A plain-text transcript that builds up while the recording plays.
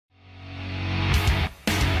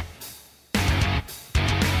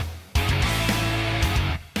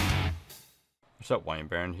What's up, Wayne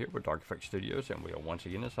Barron here with Audio-Technica Studios, and we are once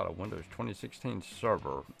again inside a Windows 2016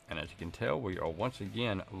 server. And as you can tell, we are once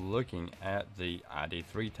again looking at the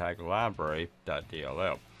ID3 tag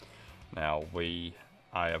library.dll. Now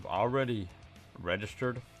I have already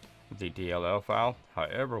registered the DLL file.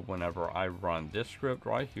 However, whenever I run this script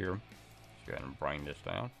right here, let's go ahead and bring this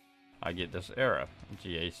down, I get this error.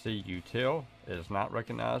 Gacutil is not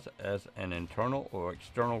recognized as an internal or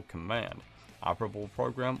external command, operable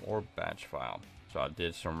program, or batch file. So I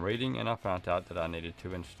did some reading and I found out that I needed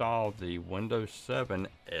to install the Windows 7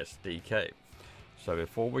 SDK. So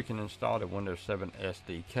before we can install the Windows 7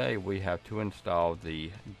 SDK, we have to install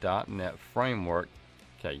the .NET Framework.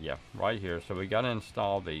 Okay, yeah, right here. So we got to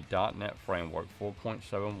install the .NET Framework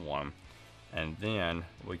 4.71, and then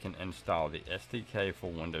we can install the SDK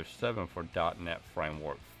for Windows 7 for .NET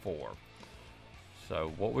Framework 4.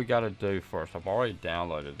 So what we got to do first, I've already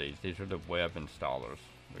downloaded these. These are the web installers.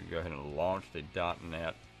 We go ahead and launch the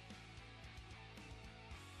 .NET.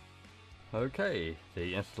 Okay,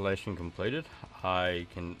 the installation completed. I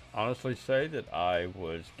can honestly say that I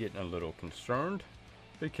was getting a little concerned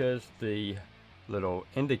because the little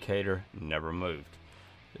indicator never moved.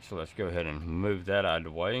 So let's go ahead and move that out of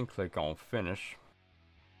the way and click on Finish.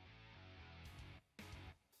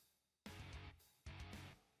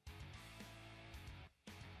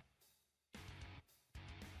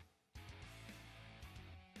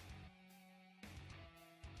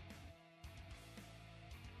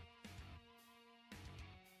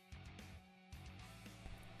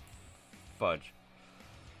 Fudge.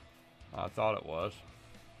 I thought it was.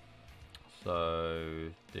 So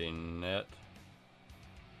the net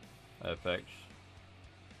FX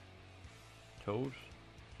tools,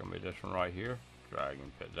 it's gonna be this one right here. Drag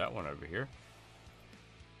and put that one over here.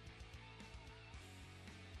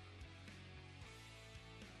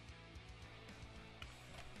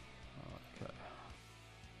 Okay.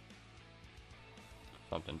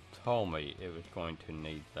 Something told me it was going to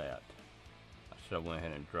need that. I should have went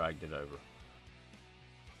ahead and dragged it over.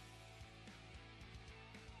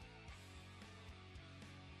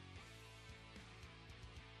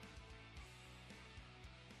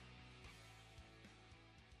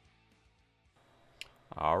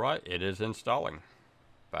 Alright, it is installing.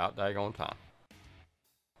 About daggone time.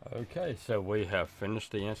 Okay, so we have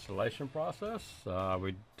finished the installation process.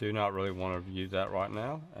 We do not really want to view that right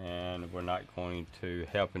now, and we're not going to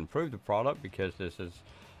help improve the product because this is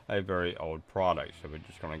a very old product. So we're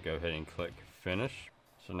just going to go ahead and click Finish.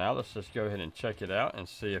 So now let's just go ahead and check it out and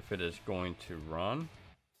see if it is going to run.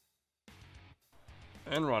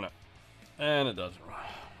 And run it. And it doesn't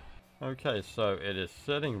run. Okay, so it is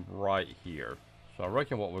sitting right here. So I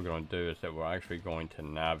reckon what we're going to do is that we're actually going to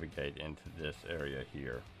navigate into this area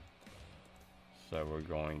here. So we're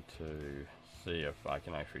going to see if I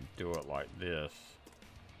can actually do it like this.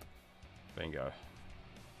 Bingo.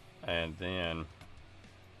 And then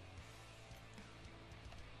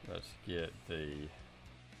let's get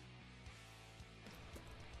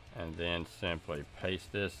and then simply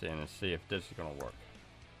paste this in and see if this is going to work.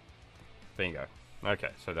 Bingo.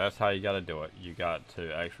 Okay, so that's how you got to do it. You got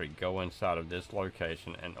to actually go inside of this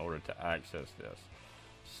location in order to access this.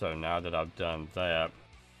 So now that I've done that,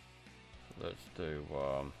 let's do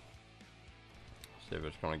see if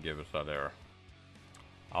it's going to give us that error.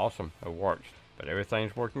 Awesome, it works. But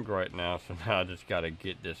everything's working great now, so now I just got to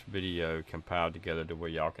get this video compiled together to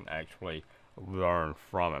where y'all can actually learn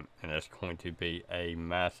from it, and it's going to be a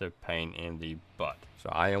massive pain in the butt. So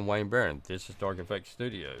I am Wayne Barron, this is Audio-Technica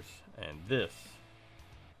Studios, and this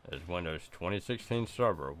is Windows 2016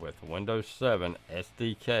 server with Windows 7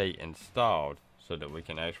 SDK installed so that we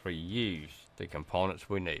can actually use the components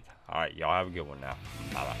we need. Alright, y'all have a good one now.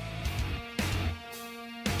 Bye bye.